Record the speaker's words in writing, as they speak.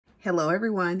Hello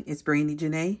everyone, it's Brandi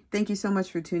Janei. Thank you so much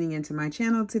for tuning into my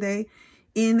channel today.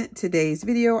 In today's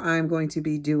video, I'm going to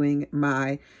be doing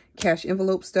my cash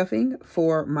envelope stuffing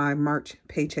for my March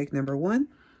paycheck number 1.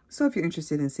 So if you're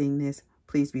interested in seeing this,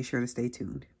 please be sure to stay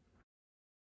tuned.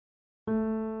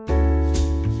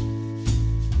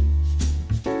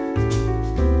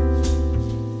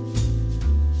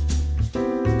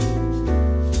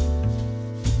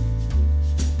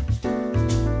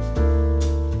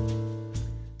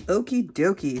 Okie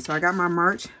dokie. So I got my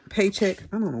March paycheck.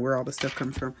 I don't know where all the stuff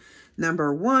comes from.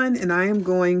 Number 1. And I am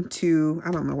going to,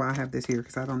 I don't know why I have this here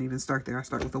because I don't even start there. I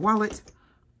start with the wallet.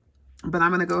 But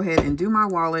I'm going to go ahead and do my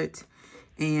wallet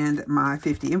and my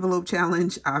 50 envelope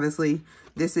challenge. Obviously,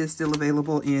 this is still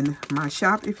available in my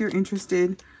shop if you're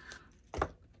interested.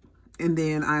 And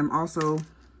then I'm also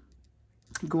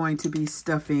going to be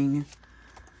stuffing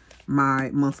my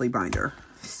monthly binder.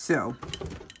 So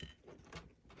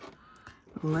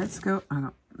let's go.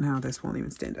 Now this won't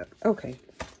even stand up. Okay.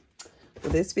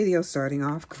 Well, this video is starting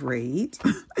off great.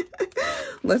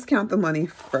 Let's count the money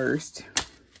first.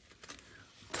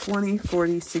 20,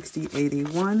 40, 60,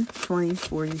 81, 20,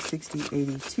 40, 60,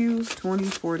 82, 20,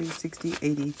 40, 60,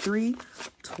 83,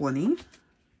 20,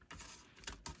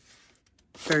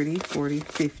 30, 40,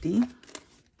 50,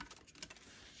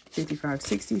 55,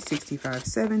 60, 65,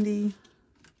 70,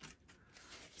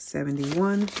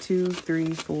 71, 2,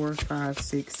 3, 4, 5,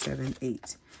 6, 7,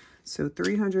 8. So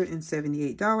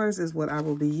 $378 is what I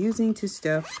will be using to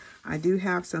stuff. I do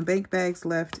have some bank bags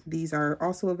left. These are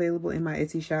also available in my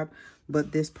Etsy shop,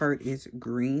 but this part is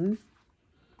green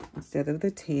instead of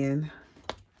the tan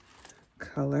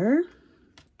color.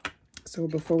 So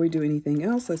before we do anything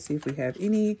else, let's see if we have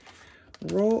any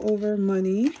rollover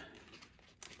money.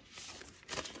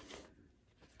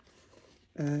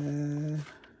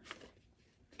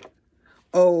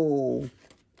 Oh,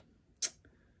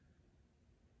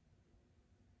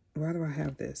 why do I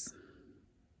have this?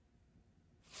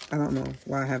 I don't know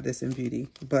why I have this in beauty,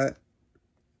 but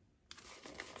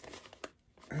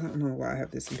I don't know why I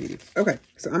have this in beauty. Okay,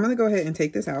 so I'm going to go ahead and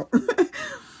take this out.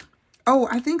 Oh,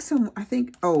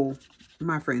 oh,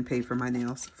 my friend paid for my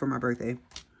nails for my birthday.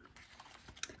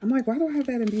 I'm like, why do I have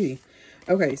that in beauty?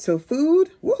 Okay, so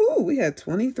food, woohoo, we had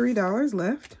 $23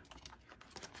 left.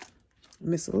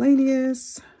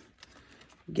 Miscellaneous,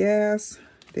 gas,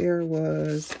 there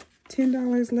was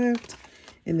 $10 left,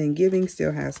 and then giving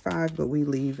still has $5, but we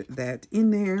leave that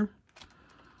in there.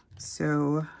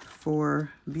 So for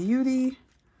beauty,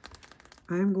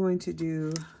 I'm going to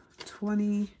do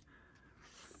 20,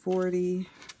 40,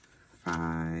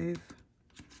 5,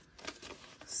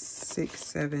 6,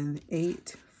 7,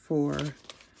 8 for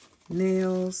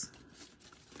nails,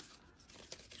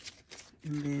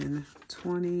 and then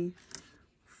 20,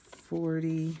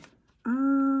 40,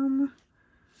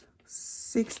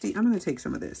 60. I'm going to take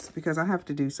some of this because I have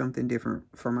to do something different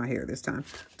for my hair this time.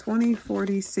 20,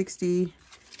 40, 60,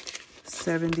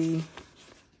 70.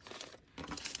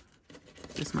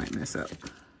 This might mess up.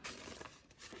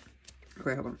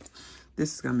 Okay, hold on.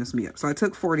 This is going to mess me up. So I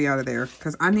took 40 out of there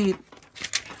because I need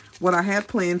what I had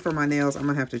planned for my nails. I'm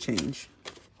going to have to change.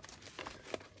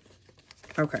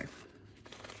 Okay.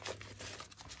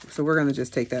 So we're going to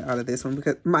just take that out of this one,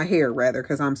 because my hair rather,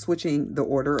 because I'm switching the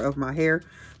order of my hair.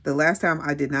 The last time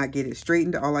I did not get it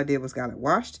straightened. All I did was got it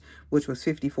washed, which was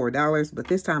 $54. But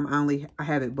this time I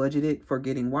have it budgeted for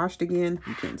getting washed again.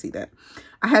 You can't see that.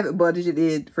 I have it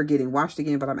budgeted for getting washed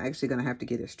again, but I'm actually going to have to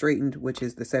get it straightened, which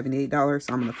is the $78.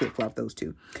 So I'm going to flip flop those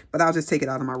two. But I'll just take it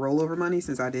out of my rollover money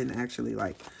since I didn't actually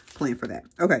plan for that.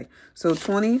 Okay. So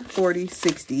 20, 40,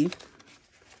 60,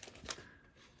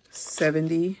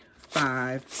 70,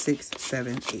 5, 6,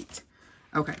 7, 8.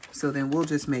 Okay, so then we'll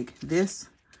just make this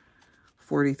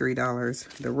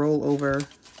 $43, the rollover,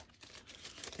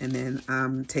 and then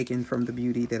I'm taking from the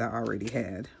beauty that I already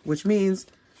had, which means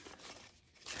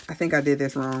I think I did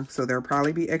this wrong. So there'll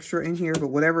probably be extra in here, but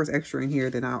whatever's extra in here,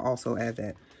 then I'll also add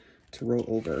that to roll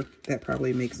over. That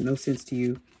probably makes no sense to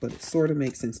you, but it sort of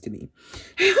makes sense to me.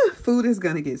 Food is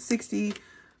going to get 60,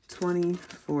 20,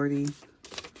 40,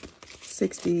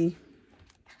 60.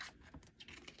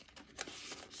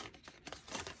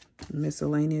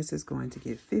 Miscellaneous is going to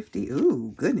get 50.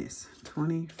 Ooh, goodness.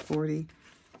 20, 40,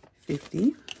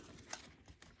 50.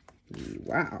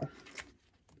 Wow.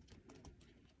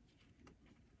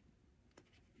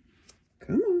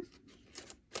 Come on.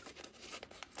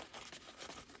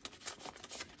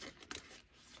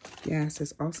 Gas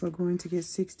is also going to get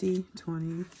 60,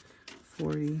 20,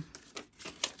 40,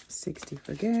 60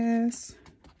 for gas.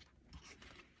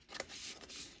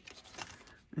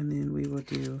 And then we will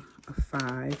do a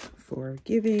 5 for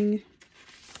giving.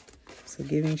 So So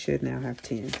giving should now have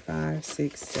 10. 5,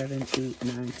 6, 7, 8,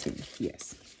 9, 10.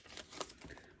 Yes.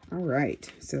 All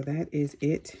right. So that is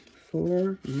it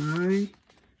for my,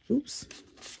 oops,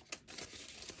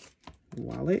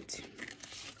 wallet.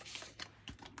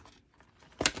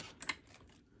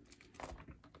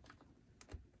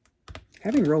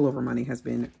 Having rollover money has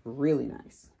been really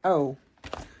nice. Oh,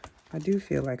 I do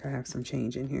feel like I have some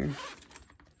change in here.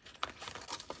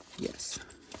 Yes.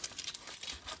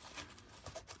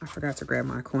 I forgot to grab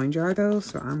my coin jar though,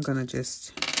 so I'm gonna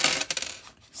just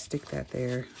stick that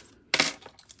there.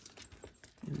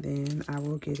 And then I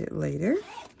will get it later.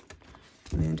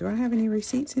 And then do I have any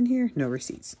receipts in here? No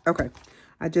receipts. Okay.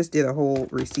 I just did a whole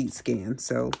receipt scan,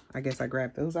 so I guess I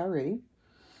grabbed those already.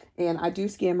 And I do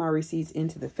scan my receipts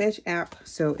into the Fetch app.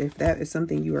 So if that is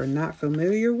something you are not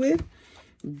familiar with,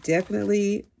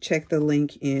 definitely check the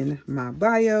link in my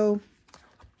bio.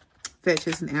 Fetch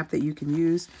is an app that you can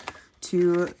use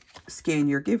to scan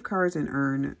your gift cards and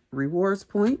earn rewards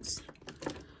points.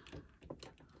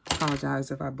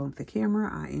 Apologize if I bump the camera.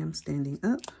 I am standing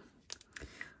up.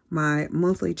 My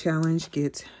monthly challenge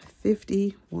gets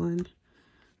 50. 1,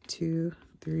 2,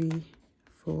 3,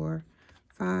 4,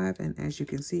 5. And as you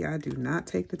can see, I do not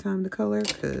take the time to color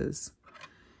because,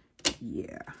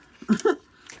 yeah.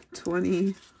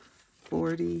 20,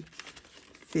 40,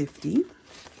 50.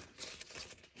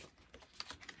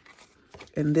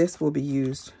 And this will be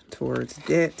used towards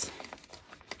debt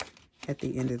at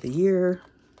the end of the year.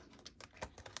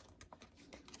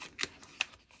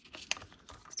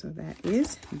 So that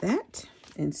is that.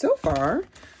 And so far,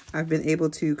 I've been able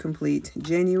to complete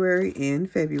January and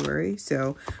February.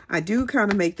 So I do kind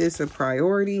of make this a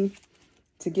priority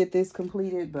to get this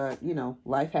completed, but you know,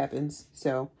 life happens.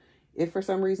 So if for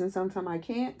some reason sometime I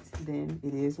can't, then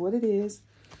it is what it is.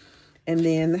 And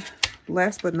then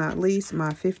last but not least,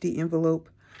 my 50 envelope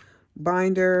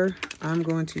binder. I'm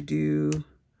going to do,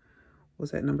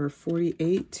 what's that, number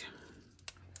 48?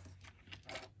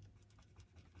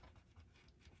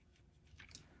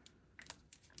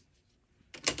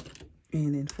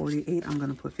 And in 48, I'm going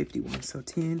to put 51. So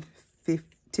 10,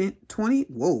 15, 20,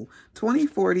 whoa, 20,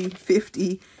 40,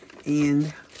 50,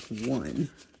 and 1.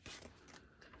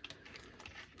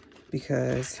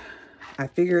 Because I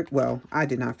figured, well, I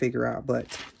did not figure out,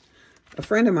 but a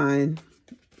friend of mine,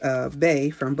 Bay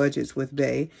from Budgets with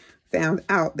Bay, found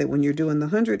out that when you're doing the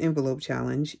 100 envelope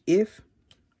challenge, if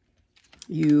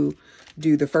you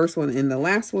do the first one and the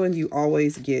last one, you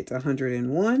always get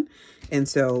 101. And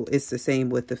so it's the same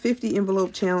with the 50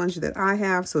 envelope challenge that I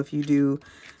have. So if you do,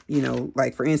 you know,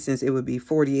 like for instance, it would be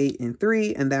 48 and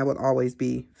 3, and that would always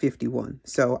be 51.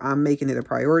 So I'm making it a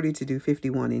priority to do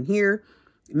 51 in here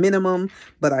minimum,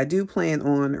 but I do plan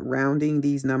on rounding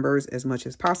these numbers as much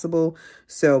as possible.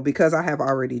 So because I have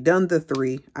already done the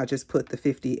 3, I just put the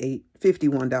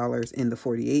 $51 in the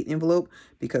 48 envelope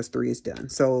because 3 is done.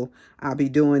 So I'll be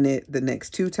doing it the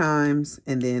next 2 times.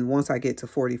 And then once I get to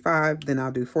 45, then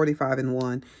I'll do 45 in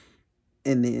one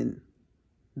and then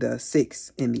the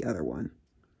 6 in the other one.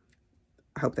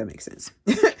 I hope that makes sense.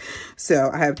 So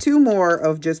I have 2 more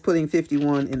of just putting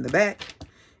 51 in the back.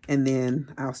 And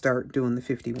then I'll start doing the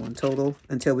 51 total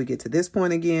until we get to this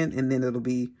point again. And then it'll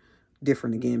be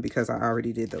different again because I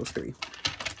already did those 3.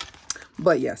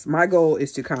 But yes, my goal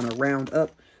is to kind of round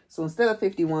up. So instead of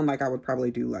 51, like I would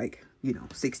probably do like, you know,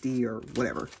 60 or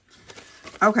whatever.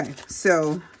 Okay,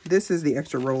 so this is the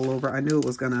extra rollover. I knew it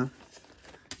was gonna,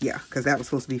 yeah, because that was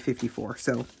supposed to be 54.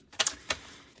 So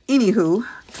anywho,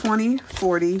 20,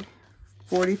 40,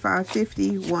 45,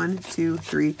 50, 1, 2,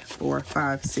 3, 4,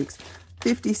 5, 6,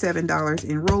 $57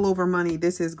 in rollover money.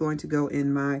 This is going to go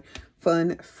in my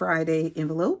Fun Friday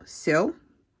envelope. So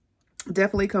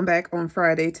definitely come back on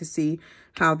Friday to see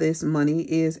how this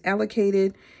money is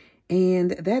allocated.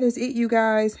 And that is it, you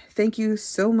guys. Thank you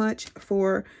so much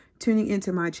for tuning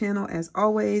into my channel. As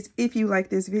always, if you like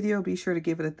this video, be sure to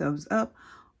give it a thumbs up.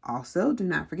 Also, do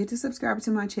not forget to subscribe to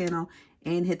my channel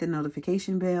and hit the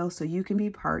notification bell so you can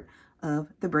be part of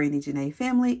the Brandi Janei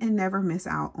family and never miss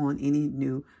out on any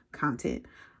new content.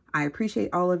 I appreciate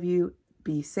all of you.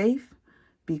 Be safe,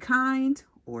 be kind,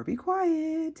 or be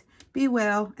quiet. Be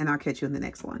well, and I'll catch you in the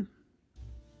next one.